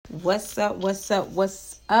What's up,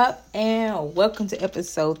 and welcome to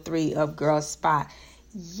episode 3 of Girl Spot.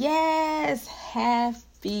 Yes,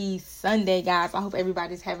 happy Sunday, guys. I hope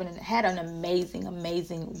everybody's had an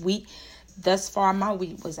amazing week. Thus far, my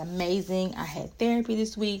week was amazing. I had therapy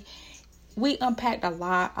this week. We unpacked a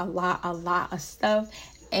lot of stuff,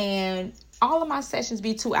 and all of my sessions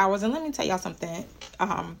be 2 hours. And let me tell y'all something.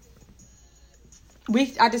 I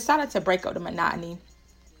decided to break up the monotony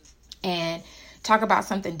and talk about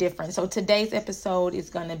something different. So today's episode is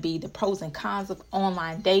going to be the pros and cons of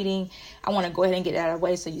online dating. I want to go ahead and get that out of the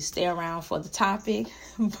way so you stay around for the topic.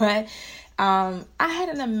 But I had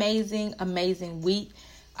an amazing week.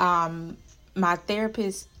 My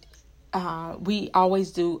therapist, we always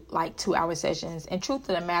do like 2-hour sessions. And truth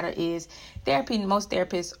of the matter is, most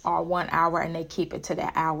therapists are 1 hour and they keep it to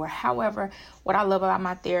that hour. However, what I love about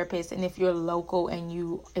my therapist, and if you're local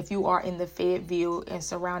and if you are in the Fayetteville and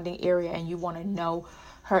surrounding area and you want to know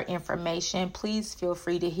her information, please feel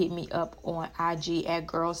free to hit me up on IG at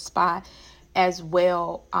Girl Spot as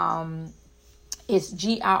well. It's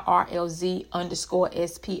GIRLZ_SPOTT.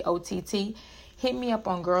 Hit me up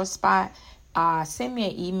on Girl Spot. Send me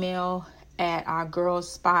an email at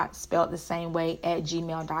girlspot, spelled the same way, at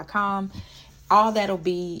gmail.com. All that'll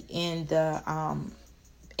be in the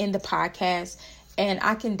podcast, and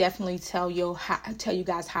I can definitely tell you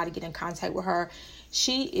guys how to get in contact with her.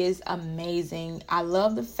 She is amazing. I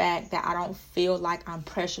love the fact that I don't feel like I'm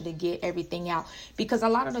pressured to get everything out, because a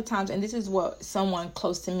lot of the times, and this is what someone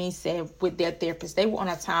close to me said with their therapist, they were on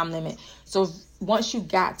a time limit. So once you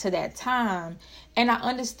got to that time, and I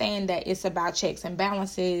understand that it's about checks and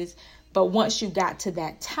balances, but once you got to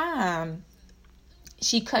that time,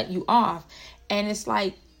 she cut you off. And it's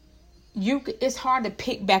like, it's hard to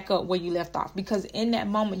pick back up where you left off, because in that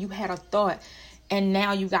moment you had a thought, and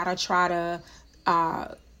now you got to try to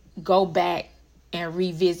go back and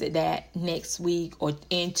revisit that next week or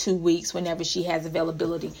in 2 weeks, whenever she has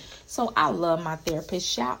availability. So I love my therapist.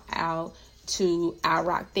 Shout out to I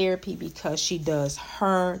Rock Therapy, because she does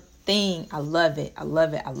her thing. I love it.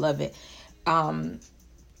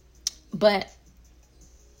 But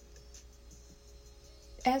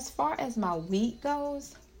as far as my week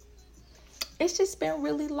goes, it's just been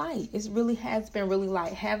really light. It really has been really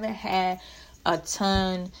light. Haven't had a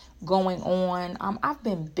ton going on. I've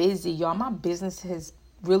been busy, y'all. My business has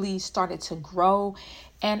really started to grow,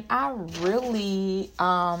 and I really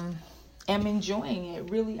am enjoying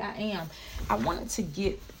it. Really, I am. I wanted to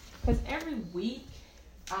get, because every week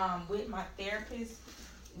with my therapist,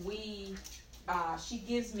 she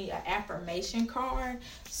gives me an affirmation card.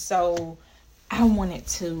 So I wanted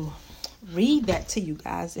to read that to you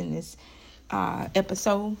guys in this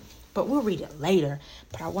episode, but we'll read it later.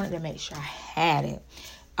 But I wanted to make sure I had it.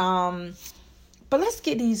 But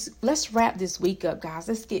let's wrap this week up, guys.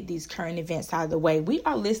 Let's get these current events out of the way. We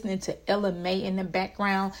are listening to Ella Mai in the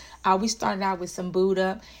background. We started out with some Boot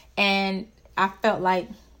Up, and I felt like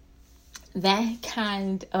that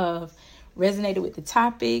kind of resonated with the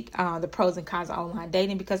topic, the pros and cons of online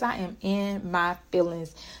dating, because I am in my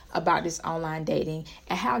feelings about this online dating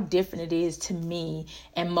and how different it is to me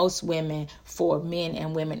and most women for men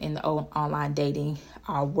and women in the online dating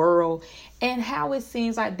world, and how it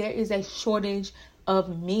seems like there is a shortage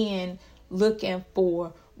of men looking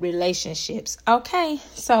for relationships. Okay,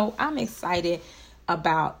 so I'm excited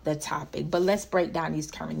about the topic, but let's break down these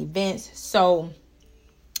current events. So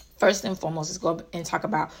first and foremost, let's go and talk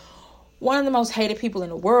about one of the most hated people in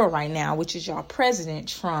the world right now, which is y'all President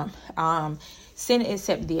Trump. Senate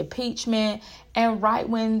accepted the impeachment, and right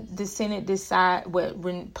when the Senate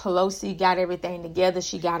when Pelosi got everything together,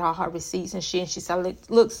 she got all her receipts and shit, and she said,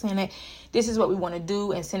 "Look, Senate, this is what we want to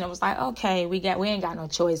do." And Senate was like, "Okay, we ain't got no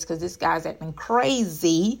choice, because this guy's acting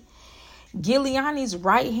crazy." Giuliani's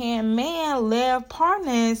right-hand man, Lev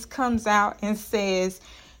Parnas, comes out and says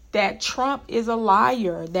that Trump is a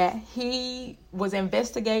liar, that he was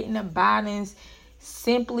investigating the Bidens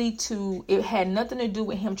it had nothing to do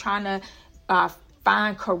with him trying to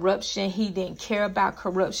find corruption. He didn't care about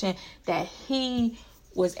corruption, that he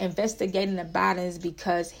was investigating the Bidens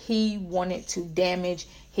because he wanted to damage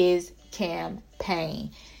his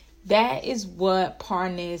campaign. That is what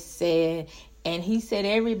Parnas said. And he said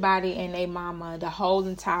everybody and their mama, the whole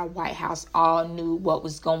entire White House, all knew what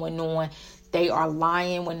was going on. They are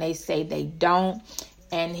lying when they say they don't.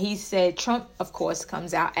 And he said, Trump, of course,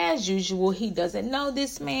 comes out as usual. He doesn't know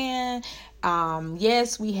this man.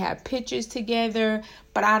 Yes, we have pictures together,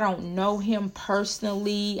 but I don't know him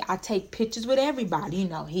personally. I take pictures with everybody. You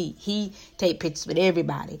know, he take pictures with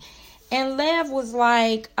everybody. And Lev was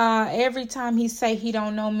like, every time he say he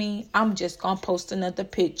don't know me, I'm just going to post another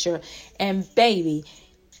picture. And baby,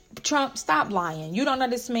 Trump, stop lying. You don't know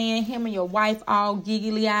this man. Him and your wife all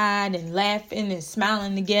giggly-eyed and laughing and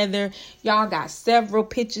smiling together. Y'all got several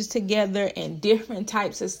pictures together in different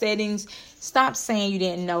types of settings. Stop saying you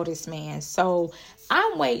didn't know this man. So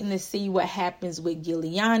I'm waiting to see what happens with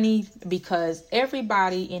Giuliani, because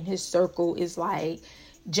everybody in his circle is like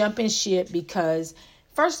jumping ship, because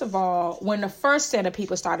first of all, when the first set of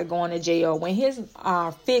people started going to jail, when his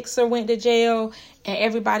fixer went to jail and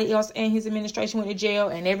everybody else in his administration went to jail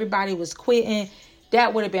and everybody was quitting,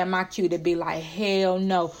 that would have been my cue to be like, hell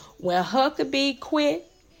no. When Huckabee quit,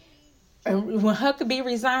 and when Huckabee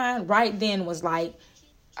resigned, right then was like,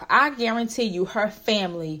 I guarantee you her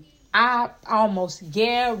family, I almost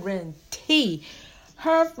guarantee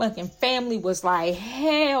her fucking family was like,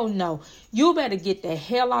 hell no. You better get the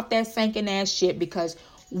hell off that sinking ass shit, because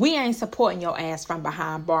we ain't supporting your ass from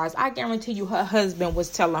behind bars. I guarantee you her husband was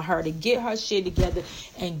telling her to get her shit together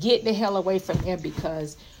and get the hell away from there,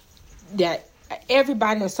 because that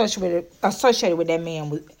everybody associated with that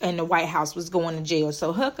man in the White House was going to jail.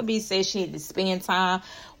 So Huckabee said she needed to spend time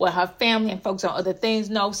with her family and focus on other things.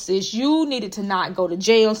 No, sis, you needed to not go to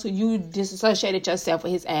jail, so you disassociated yourself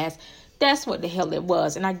with his ass. That's what the hell it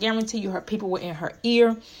was. And I guarantee you her people were in her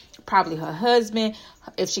ear, probably her husband.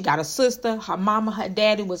 If she got a sister, her mama, her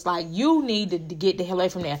daddy was like, you need to get the hell away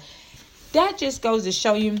from there. That just goes to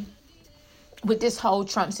show you with this whole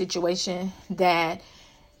Trump situation that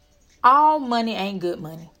all money ain't good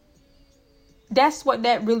money. That's what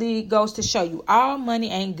that really goes to show you. All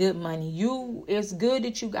money ain't good money. It's good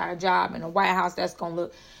that you got a job in the White House that's going to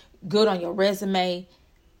look good on your resume.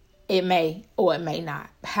 It may or it may not.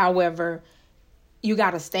 However, you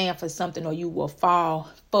got to stand for something or you will fall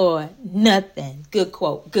for nothing. Good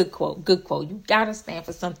quote, good quote, good quote. You got to stand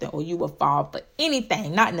for something or you will fall for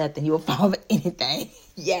anything. Not nothing. You will fall for anything.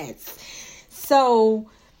 Yes. So,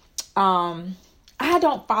 I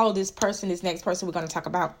don't follow this next person we're going to talk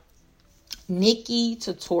about, Nikki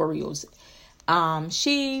Tutorials.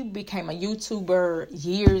 She became a YouTuber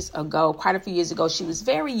years ago, quite a few years ago. She was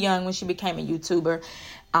very young when she became a YouTuber.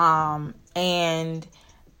 And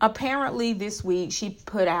apparently this week she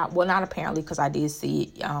put out, well, not apparently, because I did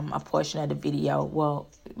see a portion of the video, well,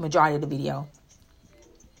 majority of the video.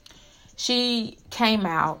 She came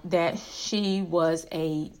out that she was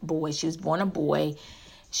a boy. She was born a boy.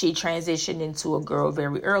 She transitioned into a girl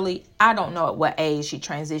very early. I don't know at what age she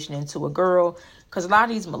transitioned into a girl, because a lot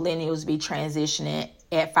of these millennials be transitioning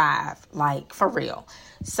at 5, like for real.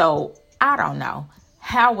 So I don't know.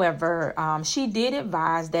 However, she did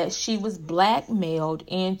advise that she was blackmailed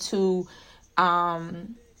into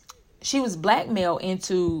coming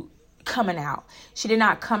out. She did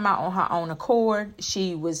not come out on her own accord.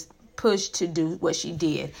 She was pushed to do what she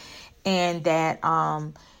did, and that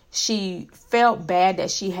she felt bad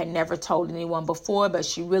that she had never told anyone before, but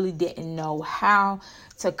she really didn't know how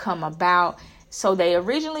to come about. So they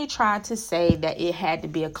originally tried to say that it had to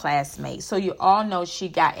be a classmate. So you all know she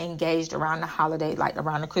got engaged around the holiday, like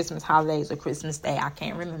around the Christmas holidays or Christmas Day. I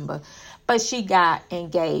can't remember. But she got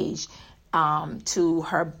engaged to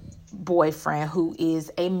her boyfriend, who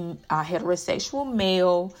is a heterosexual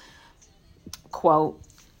male, quote,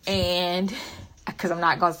 and because I'm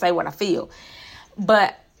not going to say what I feel.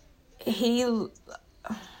 But he looked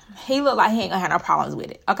like he ain't gonna have no problems with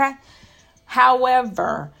it, okay?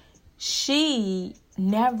 However, she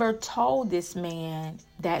never told this man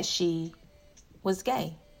that she was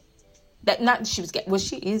gay. Not she was gay. Well,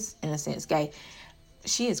 she is, in a sense, gay.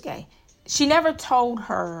 She is gay. She never told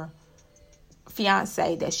her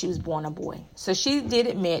fiance that she was born a boy. So she did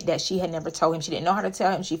admit that she had never told him. She didn't know how to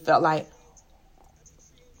tell him. She felt like,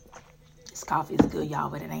 this coffee is good, y'all,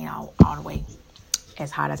 but it ain't all the way as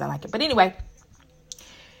hot as I like it. But anyway,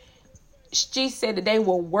 she said that they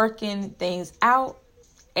were working things out,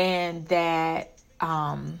 and that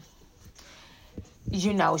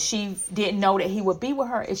she didn't know that he would be with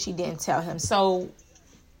her if she didn't tell him. So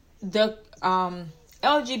the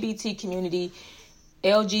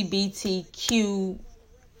LGBTQ,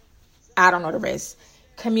 I don't know the rest,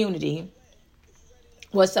 community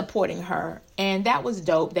was supporting her, and that was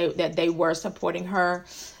dope. That they were supporting her,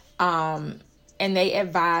 and they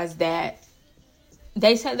advised that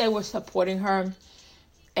they said they were supporting her.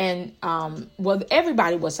 And,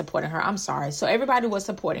 everybody was supporting her. I'm sorry. So everybody was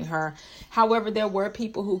supporting her. However, there were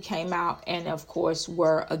people who came out and, of course,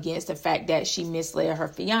 were against the fact that she misled her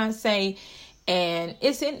fiance. And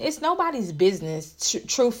it's nobody's business,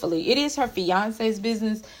 truthfully. It is her fiance's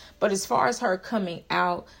business. But as far as her coming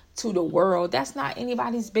out to the world, that's not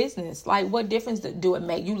anybody's business. Like, what difference do it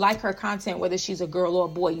make? You like her content, whether she's a girl or a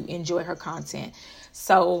boy, you enjoy her content.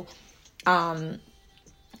 So,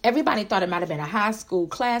 everybody thought it might have been a high school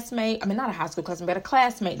classmate. I mean, not a high school classmate, but a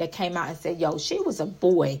classmate that came out and said, yo, she was a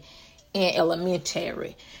boy in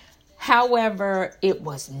elementary. However, it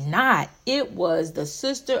was not. It was the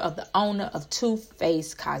sister of the owner of Too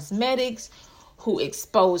Faced Cosmetics who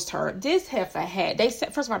exposed her. This heifer had, they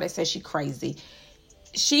said, first of all, they said she crazy.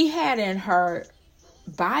 She had in her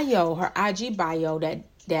bio, her IG bio, that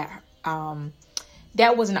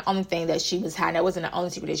wasn't the only thing that she was hiding. That wasn't the only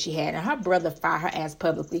secret that she had. And her brother fired her ass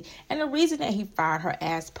publicly. And the reason that he fired her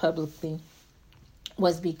ass publicly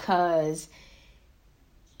was because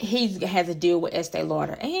he has a deal with Estee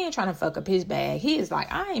Lauder. And he ain't trying to fuck up his bag. He is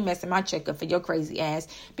like, I ain't messing my check up for your crazy ass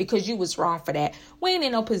because you was wrong for that. We ain't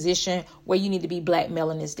in no position where you need to be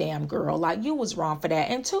blackmailing this damn girl. Like, you was wrong for that.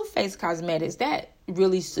 And Too Faced Cosmetics, that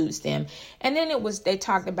really suits them. And then they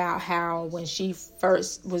talked about how when she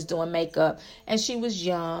first was doing makeup and she was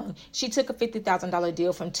young, she took a $50,000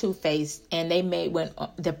 deal from Too Faced, and they made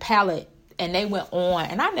the palette, and they went on,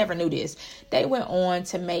 and I never knew this, they went on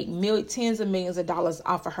to make tens of millions of dollars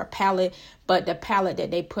off of her palette. But the palette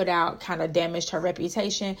that they put out kind of damaged her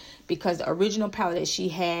reputation, because the original palette that she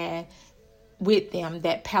had with them,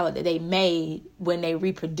 that palette that they made, when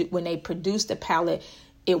they produced the palette,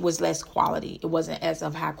 it was less quality. It wasn't as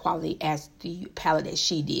of high quality as the palette that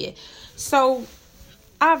she did. So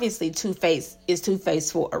obviously Too Faced is Too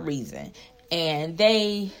Faced for a reason. And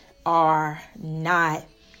they are not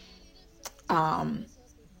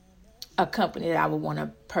a company that I would want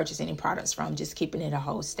to purchase any products from, just keeping it a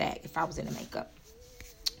whole stack if I was into makeup.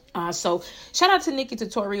 So shout out to Nikki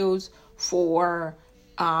Tutorials for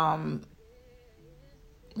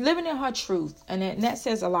living in her truth, and that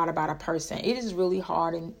says a lot about a person. It is really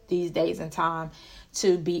hard in these days and time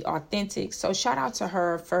to be authentic. So shout out to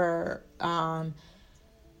her for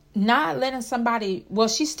not letting somebody, well,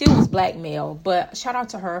 she still was blackmailed, but shout out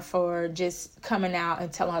to her for just coming out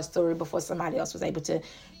and telling her story before somebody else was able to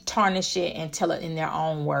tarnish it and tell it in their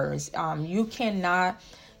own words. You cannot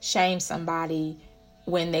shame somebody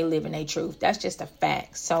when they live in their truth. That's just a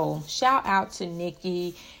fact. So shout out to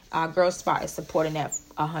Nikki. Girl Spot is supporting that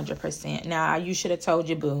 100%. Now, you should have told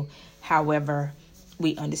your boo. However,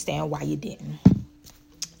 we understand why you didn't.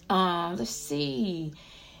 Let's see.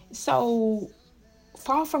 So,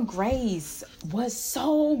 Fall from Grace was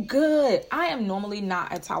so good. I am normally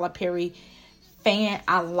not a Tyler Perry fan.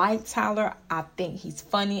 I like Tyler. I think he's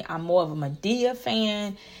funny. I'm more of a Madea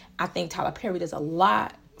fan. I think Tyler Perry does a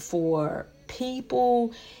lot for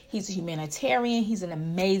people. He's a humanitarian. He's an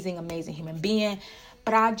amazing, amazing human being.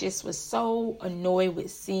 But I just was so annoyed with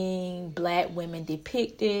seeing black women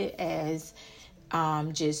depicted as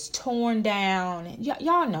just torn down.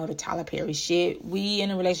 Y'all know the Tyler Perry shit. We in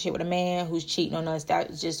a relationship with a man who's cheating on us.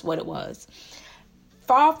 That's just what it was.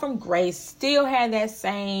 Fall from Grace still had that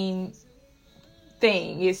same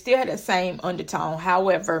thing. It still had the same undertone.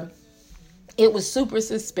 However, it was super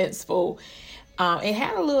suspenseful. It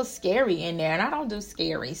had a little scary in there, and I don't do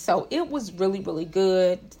scary. So it was really, really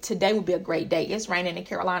good. Today would be a great day. It's raining in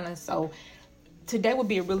Carolina, so today would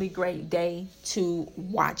be a really great day to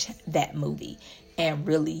watch that movie and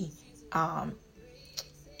really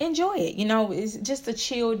enjoy it. You know, it's just a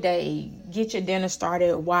chill day. Get your dinner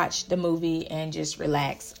started, watch the movie, and just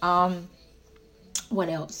relax. What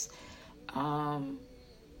else?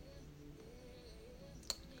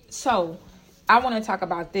 So I want to talk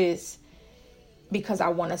about this because I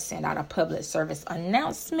want to send out a public service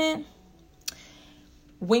announcement.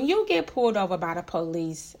 When you get pulled over by the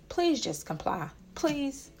police, please just comply.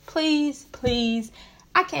 Please, please, please.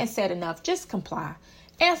 I can't say it enough. Just comply.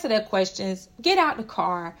 Answer their questions. Get out the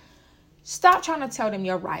car. Stop trying to tell them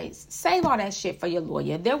your rights. Save all that shit for your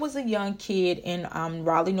lawyer. There was a young kid in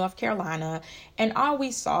Raleigh, North Carolina, and all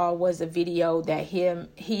we saw was a video that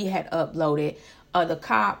he had uploaded of the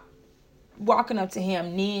cop walking up to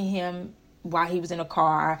him, kneeing him while he was in a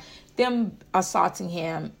car, them assaulting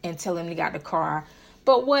him and telling him to get out the car.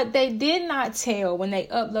 But what they did not tell when they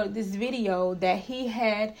uploaded this video, that he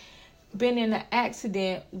had been in an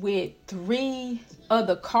accident with 3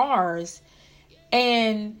 other cars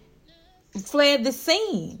and fled the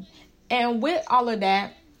scene. And with all of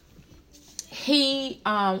that,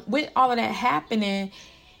 with all of that happening,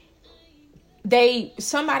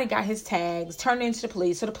 somebody got his tags, turned into the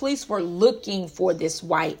police. So the police were looking for this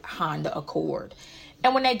white Honda Accord.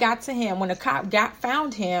 And when they got to him, when the cop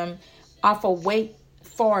found him off of Wake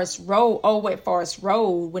Forest Road,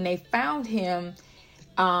 when they found him,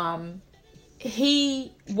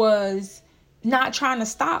 he was not trying to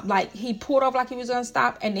stop. Like, he pulled over like he was going to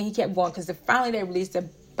stop, and then he kept going, because finally they released the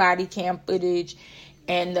body cam footage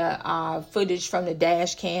and the footage from the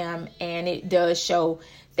dash cam, and it does show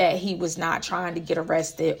that he was not trying to get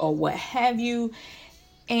arrested or what have you.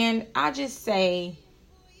 And I just say,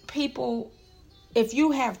 people, if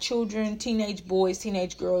you have children, teenage boys,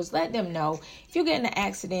 teenage girls, let them know if you get in an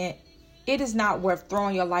accident, it is not worth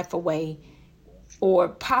throwing your life away or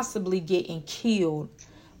possibly getting killed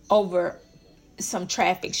over some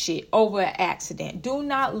traffic shit, over an accident. Do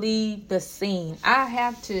not leave the scene.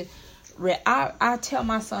 I tell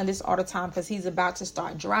my son this all the time because he's about to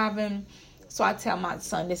start driving. So I tell my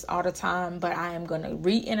son this all the time, but I am going to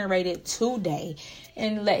reiterate it today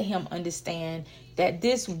and let him understand that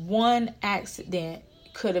this one accident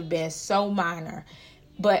could have been so minor.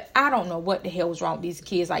 But I don't know what the hell was wrong with these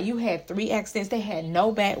kids. Like, you had 3 accidents. They had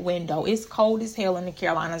no back window. It's cold as hell in the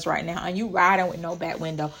Carolinas right now, and you riding with no back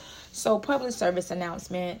window. So public service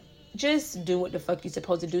announcement, just do what the fuck you're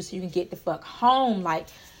supposed to do so you can get the fuck home. Like,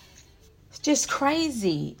 it's just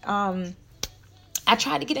crazy. I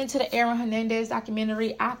tried to get into the Aaron Hernandez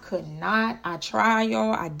documentary. I could not. I tried,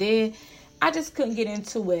 y'all. I did. I just couldn't get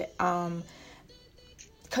into it.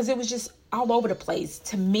 Because it was just all over the place.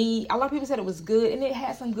 To me, a lot of people said it was good, and it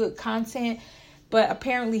had some good content. But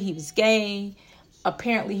apparently he was gay.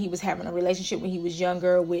 Apparently he was having a relationship when he was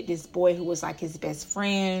younger with this boy who was like his best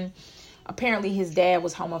friend. Apparently his dad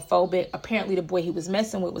was homophobic. Apparently the boy he was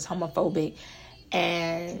messing with was homophobic.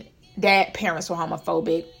 And parents were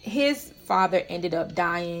homophobic. His father ended up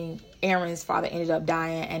dying. Aaron's father ended up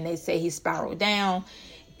dying, and they say he spiraled down.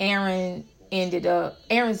 Aaron's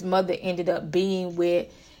mother ended up being with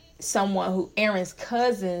someone who Aaron's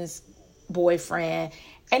cousin's boyfriend,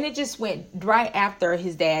 and it just went right after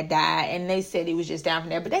his dad died, and they said he was just down from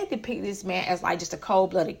there. But they depict this man as like just a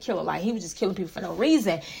cold-blooded killer, like he was just killing people for no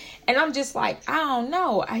reason. And I'm just like, I don't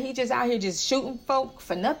know, he just out here just shooting folk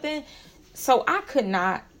for nothing. So I could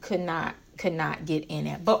not get in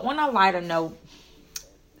it. But on a lighter note,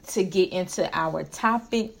 to get into our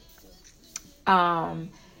topic,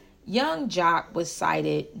 young Jock was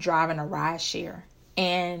sighted driving a rideshare,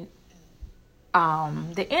 and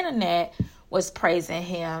the internet was praising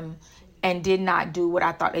him and did not do what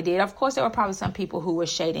I thought they did. Of course, there were probably some people who were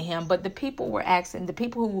shading him, but the people were asking, the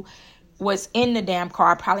people who was in the damn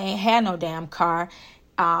car, probably ain't had no damn car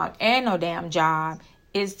and no damn job,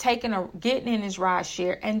 is getting in his ride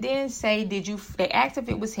share and then say, they asked if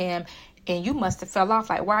it was him, and you must have fell off.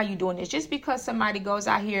 Like, why are you doing this? Just because somebody goes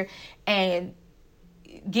out here and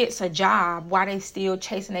gets a job while they still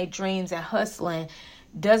chasing their dreams and hustling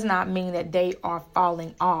does not mean that they are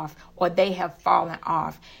falling off or they have fallen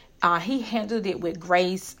off. He handled it with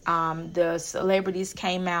grace. The celebrities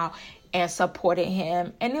came out and supported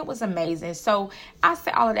him, and it was amazing. So I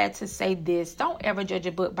say all of that to say this: don't ever judge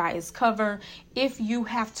a book by its cover. If you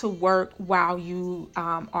have to work while you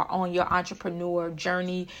are on your entrepreneur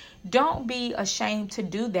journey, don't be ashamed to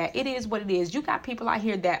do that. It is what it is. You got people out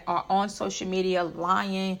here that are on social media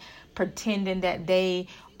lying, pretending that they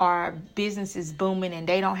our business is booming and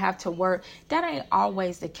they don't have to work. That ain't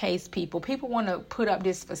always the case, people. People want to put up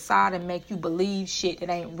this facade and make you believe shit that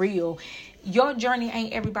ain't real. Your journey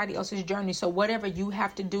ain't everybody else's journey. So whatever you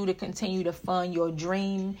have to do to continue to fund your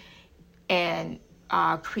dream and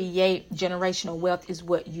create generational wealth is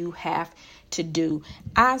what you have to do.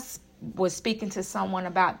 I was speaking to someone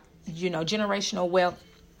about, generational wealth,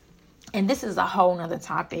 and this is a whole nother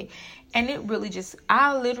topic. And it really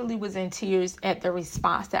I literally was in tears at the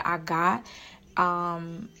response that I got,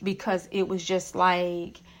 because it was just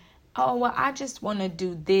like, oh, well, I just want to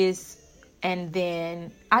do this. And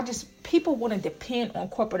then people want to depend on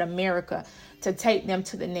corporate America to take them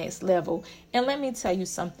to the next level. And let me tell you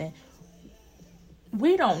something.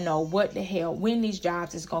 We don't know what the hell, when these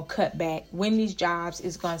jobs is going to cut back, when these jobs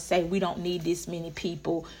is going to say we don't need this many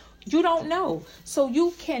people. You don't know. So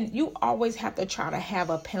you always have to try to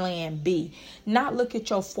have a plan B. Not look at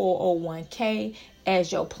your 401k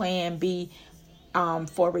as your plan B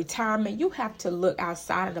for retirement. You have to look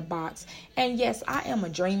outside of the box. And yes, I am a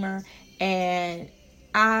dreamer, and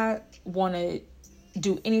I want to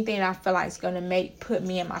do anything that I feel like is going to put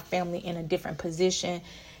me and my family in a different position.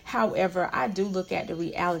 However, I do look at the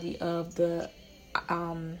reality of the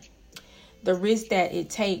risk that it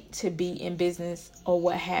takes to be in business or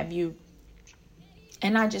what have you.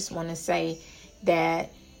 And I just want to say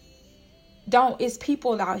that it's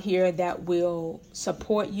people out here that will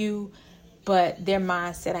support you, but their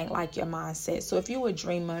mindset ain't like your mindset. So if you're a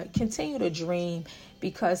dreamer, continue to dream,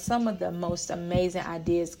 because some of the most amazing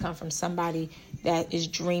ideas come from somebody that is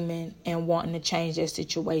dreaming and wanting to change their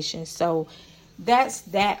situation. So that's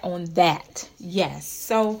that on that. Yes.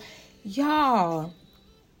 So y'all,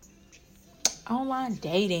 online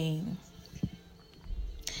dating.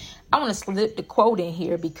 I want to slip the quote in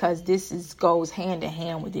here because goes hand in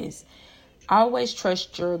hand with this. Always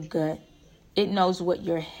trust your gut. It knows what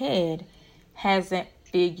your head hasn't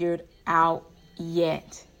figured out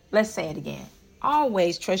yet. Let's say it again.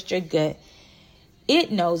 Always trust your gut.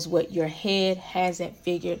 It knows what your head hasn't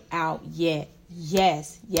figured out yet.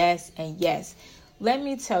 Yes, yes, and yes. Let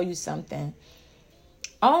me tell you something.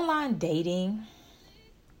 Online dating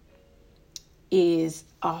is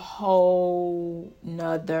a whole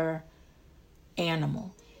nother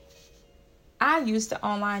animal. I used to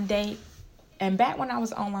online date, and back when I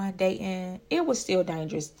was online dating, it was still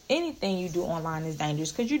dangerous. Anything you do online is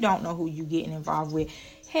dangerous because you don't know who you're getting involved with.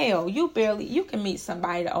 Hell, you can meet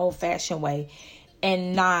somebody the old-fashioned way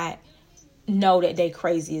and not know that they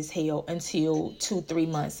crazy as hell until 2-3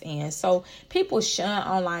 months in. So people shun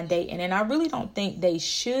online dating, and I really don't think they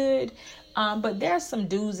should. But there's some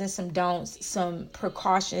do's and some don'ts, some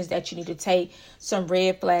precautions that you need to take, some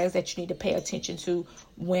red flags that you need to pay attention to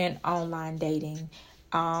when online dating.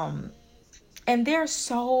 And there's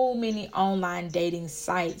so many online dating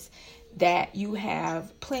sites that you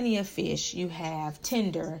have plenty of fish. You have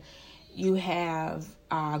Tinder, you have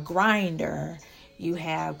Grindr, you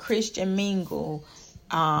have Christian Mingle.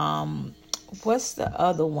 What's the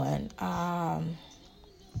other one?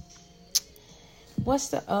 What's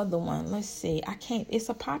the other one? Let's see. It's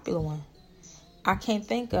a popular one. I can't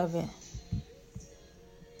think of it.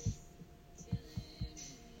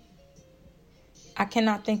 I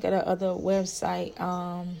cannot think of the other website.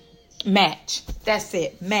 Match. That's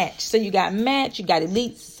it. Match. So you got Match, you got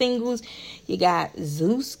Elite Singles, you got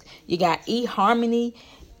Zeus, you got eHarmony,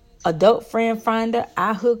 Adult Friend Finder,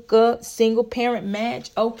 iHookUp, Single Parent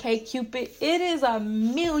Match, OkCupid. It is a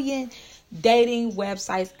million dating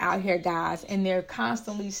websites out here, guys, and they're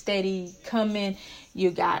constantly steady coming. You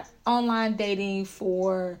got online dating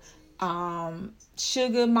for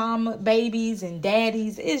sugar mama babies and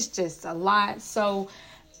daddies. It's just a lot. So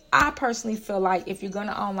I personally feel like if you're going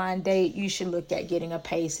to online date, you should look at getting a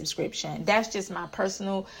paid subscription. That's just my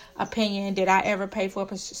personal opinion. Did I ever pay for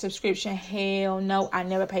a subscription? Hell no, I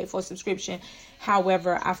never paid for a subscription.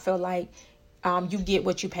 However, I feel like you get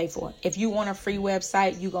what you pay for. If you want a free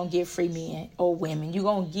website, you're going to get free men or women. You're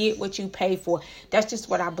going to get what you pay for. That's just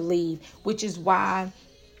what I believe, which is why,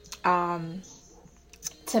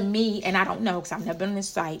 to me, and I don't know because I've never been on this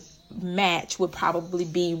site, Match would probably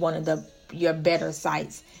be one of your better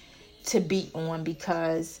sites to be on,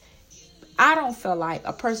 because I don't feel like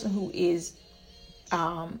a person who is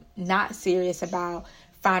not serious about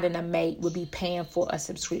finding a mate would be paying for a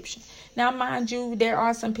subscription. Now, mind you, there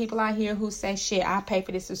are some people out here who say, shit, I pay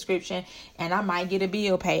for this subscription and I might get a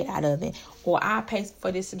bill paid out of it. Or I pay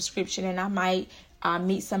for this subscription and I might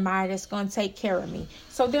meet somebody that's going to take care of me.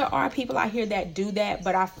 So there are people out here that do that.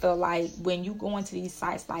 But I feel like when you go into these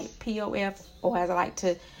sites like POF, or as I like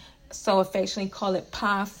to so affectionately call it,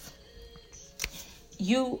 POF,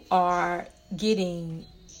 you are getting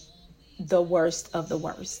the worst of the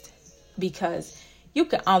worst, because you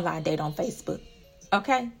can online date on Facebook.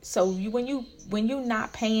 Okay, so when you're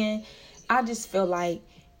not paying, I just feel like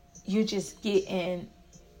you're just getting,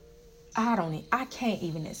 I can't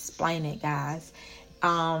even explain it, guys.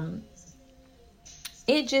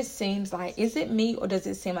 It just seems like, is it me, or does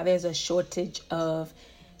it seem like there's a shortage of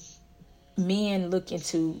men looking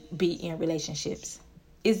to be in relationships?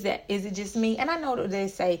 Is it just me? And I know that they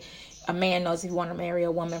say a man knows if he want to marry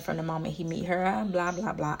a woman from the moment he meet her, blah,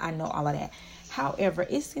 blah, blah. I know all of that. However,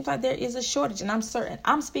 it seems like there is a shortage, and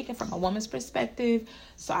I'm speaking from a woman's perspective,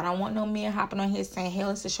 so I don't want no men hopping on here saying,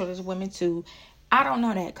 hell, it's a shortage of women too. I don't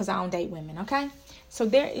know that because I don't date women, okay? So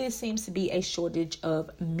seems to be a shortage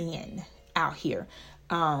of men out here.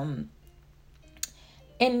 And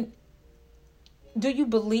do you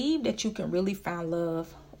believe that you can really find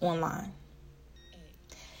love online?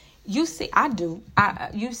 You see, I do.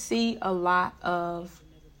 You see a lot of,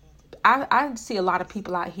 I see a lot of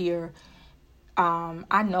people out here.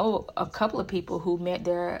 I know a couple of people who met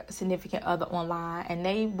their significant other online, and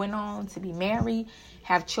they went on to be married,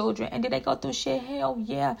 have children. And did they go through shit? Hell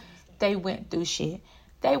yeah, they went through shit.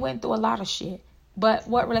 They went through a lot of shit. But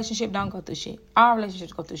what relationship don't go through shit? All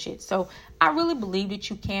relationships go through shit. So I really believe that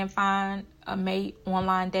you can find a mate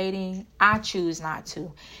online dating. I choose not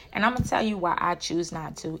to. And I'm going to tell you why I choose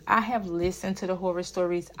not to. I have listened to the horror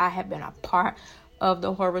stories. I have been a part of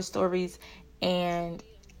the horror stories. And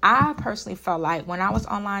I personally felt like when I was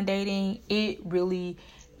online dating, it really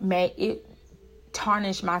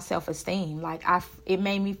tarnished my self-esteem. Like it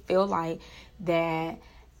made me feel like that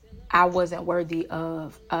I wasn't worthy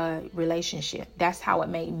of a relationship. That's how it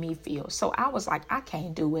made me feel. So I was like, I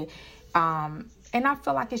can't do it. And I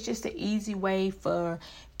feel like it's just an easy way for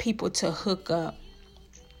people to hook up.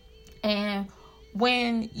 And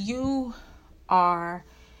when you are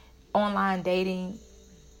online dating,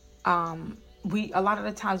 a lot of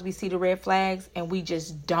the times we see the red flags and we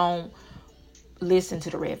just don't listen to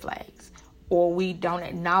the red flags, or we don't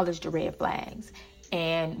acknowledge the red flags,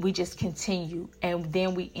 and we just continue, and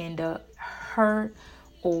then we end up hurt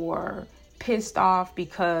or pissed off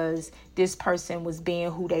because this person was being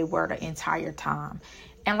who they were the entire time.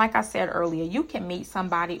 And like I said earlier, you can meet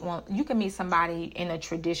somebody in a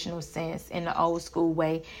traditional sense, in the old school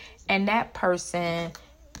way, and that person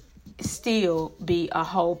still be a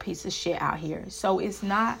whole piece of shit out here. So it's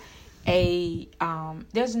not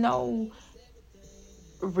there's no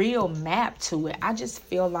real map to it. I just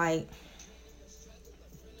feel like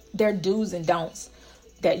there are do's and don'ts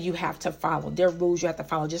that you have to follow. There are rules you have to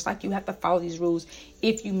follow, just like you have to follow these rules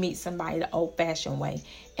if you meet somebody the old-fashioned way.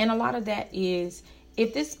 And a lot of that is,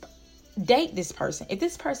 if this person, if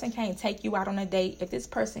this person can't take you out on a date, if this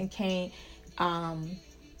person can't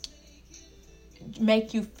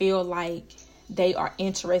make you feel like they are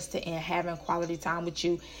interested in having quality time with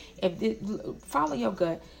you, follow your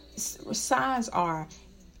gut. Signs are,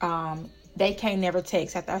 they can't never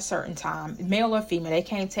text at that certain time, male or female. They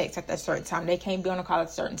can't text at that certain time. They can't be on a call at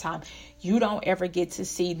a certain time. You don't ever get to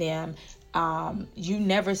see them. You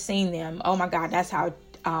never seen them. Oh my God, that's how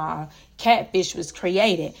catfish was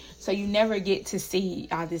created. So you never get to see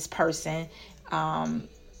this person.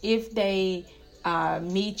 If they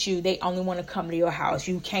meet you, they only want to come to your house.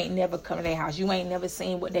 You can't never come to their house. You ain't never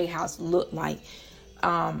seen what their house looked like.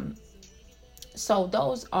 So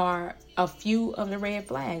those are a few of the red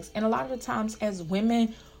flags. And a lot of the times as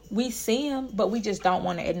women, we see them, but we just don't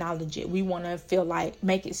want to acknowledge it. We want to feel like,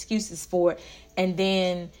 make excuses for it. And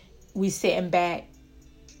then we sitting back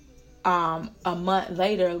a month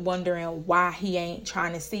later wondering why he ain't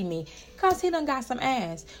trying to see me, because he done got some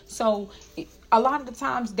ass. So a lot of the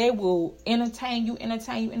times they will entertain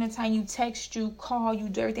you, text you, call you,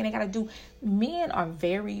 do everything they gotta do. Men are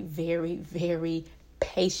very, very, very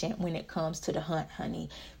patient when it comes to the hunt, honey.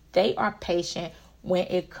 They are patient when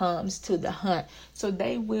it comes to the hunt. So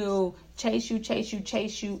they will chase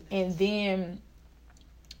you, and then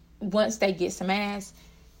once they get some ass,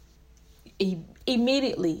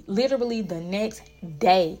 immediately, literally the next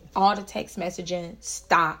day, all the text messaging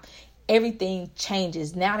stop. Everything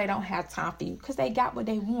changes. Now they don't have time for you because they got what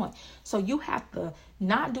they want. So you have to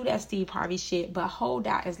not do that Steve Harvey shit, but hold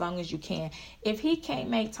out as long as you can. If he can't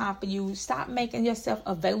make time for you, stop making yourself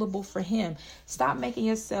available for him. Stop making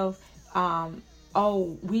yourself,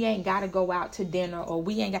 we ain't got to go out to dinner, or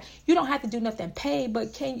you don't have to do nothing paid,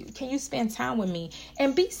 but can you spend time with me?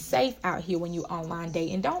 And be safe out here when you online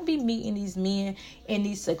dating. Don't be meeting these men in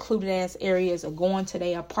these secluded ass areas, or going to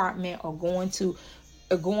their apartment, or going to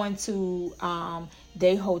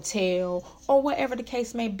their hotel, or whatever the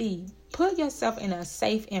case may be. Put yourself in a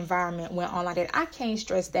safe environment when online dating. I can't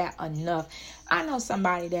stress that enough. I know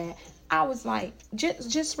somebody that I was like,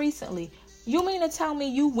 just recently, you mean to tell me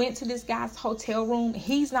you went to this guy's hotel room?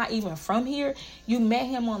 He's not even from here. You met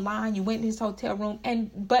him online. You went to his hotel room,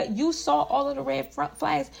 but you saw all of the red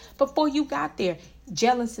flags before you got there.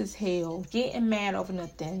 Jealous as hell, getting mad over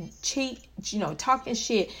nothing, talking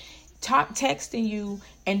shit, texting you,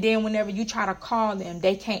 and then whenever you try to call them,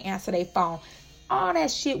 they can't answer their phone. All that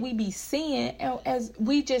shit we be seeing, as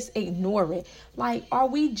we just ignore it. Like, are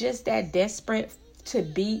we just that desperate to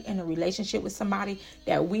be in a relationship with somebody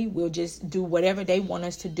that we will just do whatever they want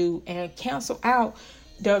us to do and cancel out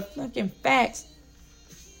the fucking facts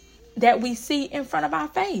that we see in front of our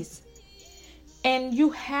face? And you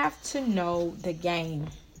have to know the game.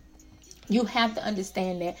 You have to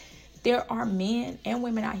understand that there are men and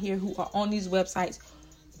women out here who are on these websites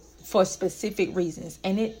for specific reasons,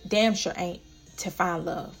 and it damn sure ain't to find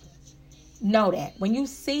love. Know that. When you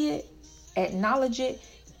see it, acknowledge it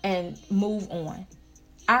and move on.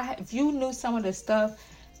 If you knew some of the stuff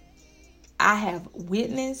I have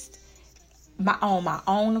witnessed on my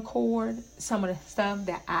own accord, some of the stuff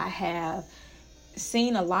that I have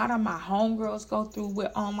seen a lot of my homegirls go through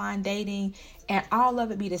with online dating, and all of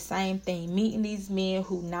it be the same thing, meeting these men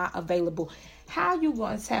who not available. How you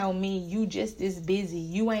gonna tell me you just this busy,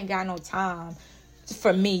 you ain't got no time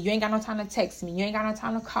for me, you ain't got no time to text me, you ain't got no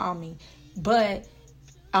time to call me, but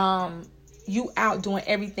you out doing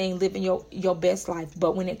everything, living your best life,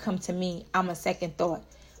 but when it comes to me, I'm a second thought?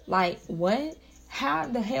 Like, what? How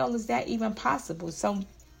the hell is that even possible? So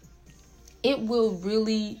it will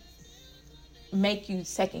really make you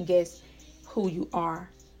second guess who you are.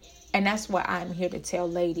 And that's what I'm here to tell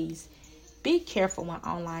ladies. Be careful when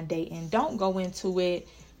online dating. Don't go into it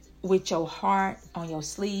with your heart on your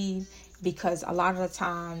sleeve, because a lot of the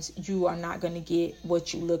times you are not going to get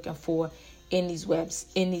what you're looking for in these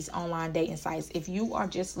online dating sites. If you are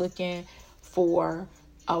just looking for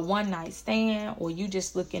a one night stand, or you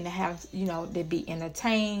just looking to have, to be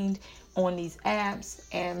entertained on these apps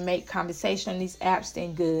and make conversation on these apps,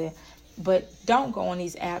 then good. But don't go on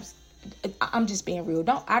these apps. I'm just being real.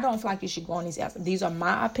 I don't feel like you should go on these apps. These are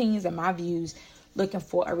my opinions and my views looking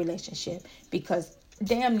for a relationship, because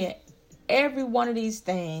damn near every one of these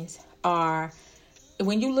things are,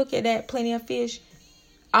 when you look at that Plenty of Fish,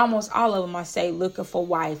 almost all of them are say looking for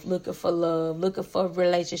wife, looking for love, looking for a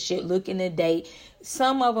relationship, looking to date.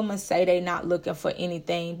 Some of them will say they're not looking for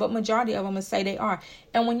anything, but majority of them will say they are.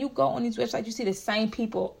 And when you go on these websites, you see the same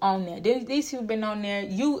people on there. These people been on there.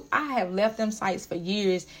 I have left them sites for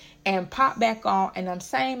years and pop back on, and them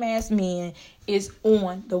same ass men is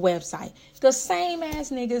on the website. The same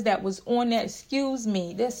ass niggas that was on there, the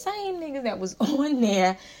same niggas that was on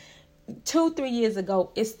there 2-3 years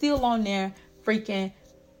ago is still on there freaking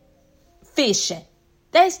fishing.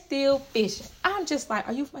 They still fishing. I'm just like,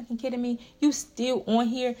 are you fucking kidding me? You still on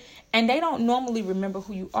here? And they don't normally remember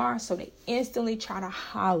who you are, so they instantly try to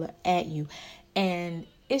holler at you. And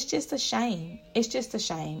it's just a shame. It's just a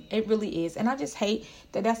shame. It really is. And I just hate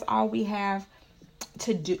that that's all we have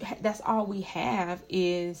to do. That's all we have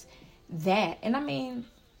is that. And I mean,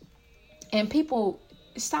 and people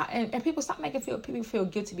stop making people feel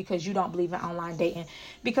guilty because you don't believe in online dating,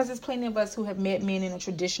 because there's plenty of us who have met men in a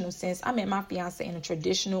traditional sense. I met my fiance in a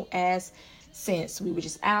traditional ass sense. We were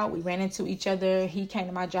just out, we ran into each other, he came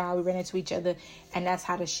to my job, we ran into each other, and that's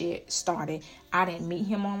how the shit started. I didn't meet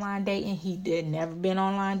him online dating. He did never been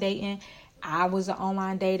online dating. I was an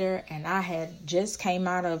online dater, and I had just came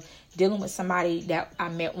out of dealing with somebody that I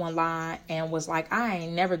met online and was like, I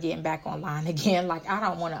ain't never getting back online again. Like, I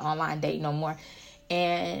don't want to online date no more.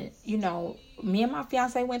 And, me and my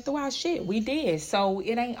fiance went through our shit. We did. So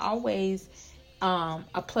it ain't always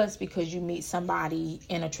a plus because you meet somebody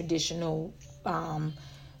in a traditional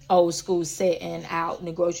old school setting out in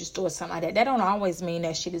the grocery store, something like that. That don't always mean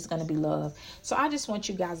that shit is going to be love. So I just want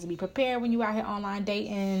you guys to be prepared when you out here online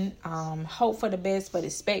dating. Hope for the best, but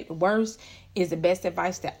expect the worst is the best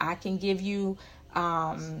advice that I can give you.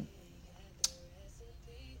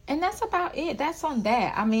 And that's about it. That's on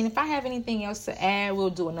that. I mean, if I have anything else to add, we'll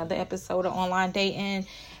do another episode of online dating.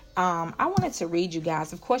 I wanted to read you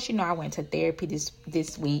guys. Of course, I went to therapy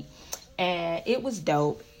this week, and it was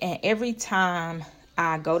dope. And every time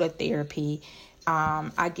I go to therapy,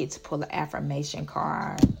 I get to pull an affirmation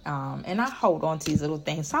card, and I hold on to these little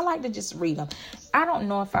things. So I like to just read them. I don't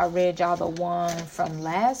know if I read y'all the one from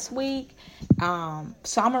last week, so I'm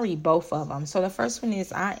gonna read both of them. So the first one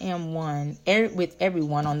is, I am one with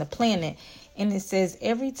everyone on the planet, and it says,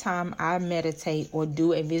 every time I meditate or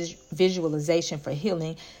do a visualization for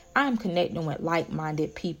healing, I am connecting with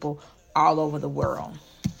like-minded people all over the world.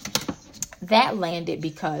 That landed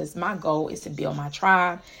because my goal is to build my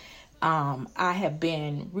tribe. I have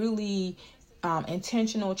been really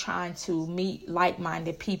intentional trying to meet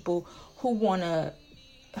like-minded people who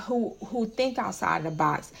think outside the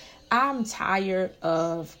box. I'm tired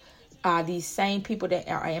of these same people that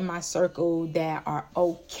are in my circle that are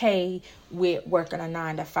okay with working a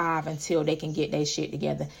 9-to-5 until they can get their shit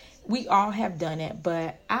together. We all have done it,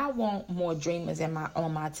 but I want more dreamers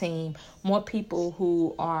on my team, more people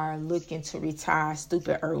who are looking to retire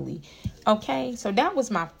stupid early. Okay, so that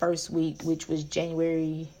was my first week, which was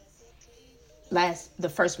the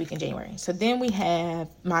first week in January. So then we have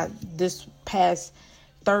this past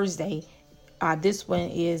Thursday. This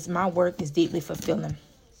one is, my work is deeply fulfilling.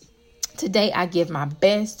 Today, I give my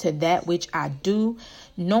best to that which I do,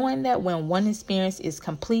 knowing that when one experience is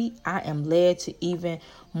complete, I am led to even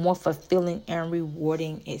more fulfilling and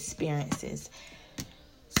rewarding experiences.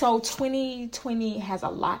 So 2020 has a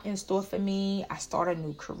lot in store for me. I start a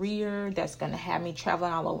new career that's going to have me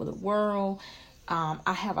traveling all over the world.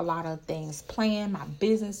 I have a lot of things planned. My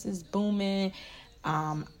business is booming.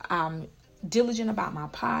 I'm diligent about my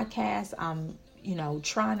podcast. I'm,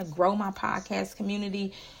 trying to grow my podcast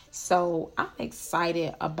community. So I'm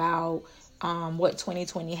excited about what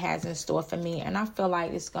 2020 has in store for me. And I feel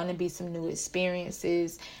like it's going to be some new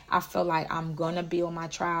experiences. I feel like I'm going to build my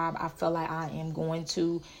tribe. I feel like I am going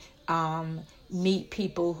to meet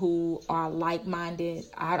people who are like-minded.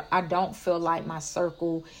 I don't feel like my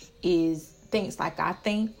circle thinks like I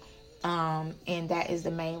think. And that is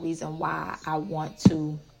the main reason why I want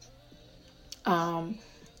to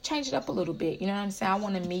change it up a little bit. You know what I'm saying? I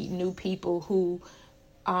want to meet new people who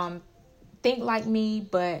think like me,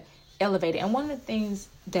 but elevated. And one of the things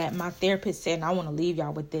that my therapist said, and I want to leave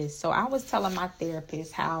y'all with this. So I was telling my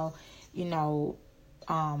therapist how,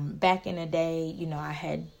 back in the day,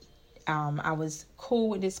 I was cool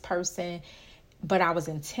with this person, but I was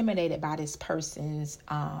intimidated by this person's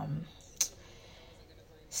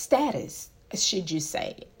status, should you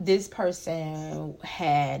say. This person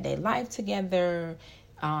had their life together.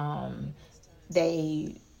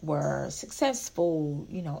 They were successful.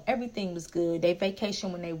 Everything was good. They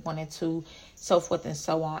vacation when they wanted to, so forth and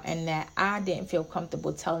so on. And that I didn't feel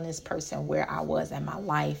comfortable telling this person where I was in my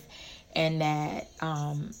life. And that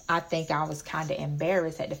I think I was kind of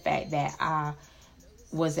embarrassed at the fact that I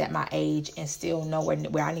was at my age and still nowhere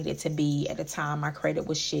where I needed to be at the time. My credit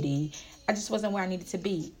was shitty. I just wasn't where I needed to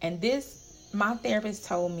be. And my therapist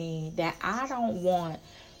told me that I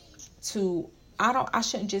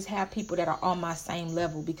shouldn't just have people that are on my same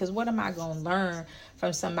level, because what am I going to learn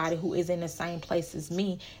from somebody who is in the same place as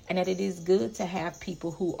me? And that it is good to have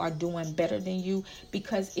people who are doing better than you,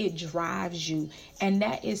 because it drives you. And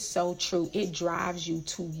that is so true. It drives you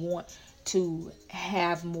to want to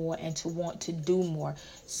have more and to want to do more.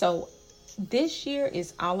 So this year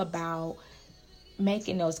is all about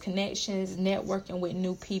making those connections, networking with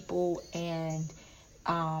new people, and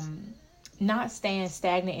not staying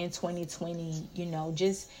stagnant in 2020,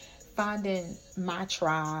 just finding my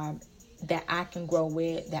tribe that I can grow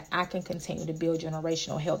with, that I can continue to build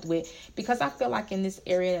generational health with. Because I feel like in this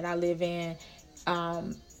area that I live in,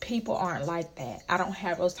 people aren't like that. I don't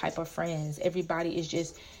have those type of friends. Everybody is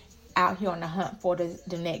just out here on the hunt for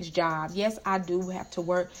the next job. Yes, I do have to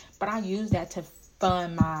work, but I use that to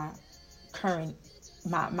fund my current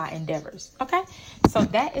my endeavors. Okay, so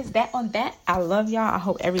that is that on that. I love y'all. I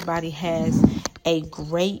hope everybody has a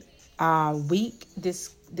great week.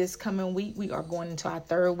 This coming week, we are going into our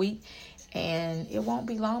third week, and it won't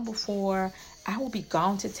be long before I will be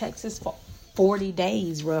gone to Texas for 40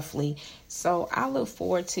 days roughly. So I look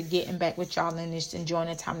forward to getting back with y'all and just enjoying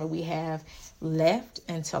the time that we have left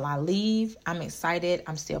until I leave. I'm excited.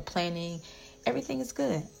 I'm still planning. Everything is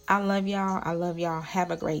good. I love y'all.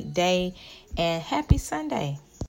 Have a great day and happy Sunday.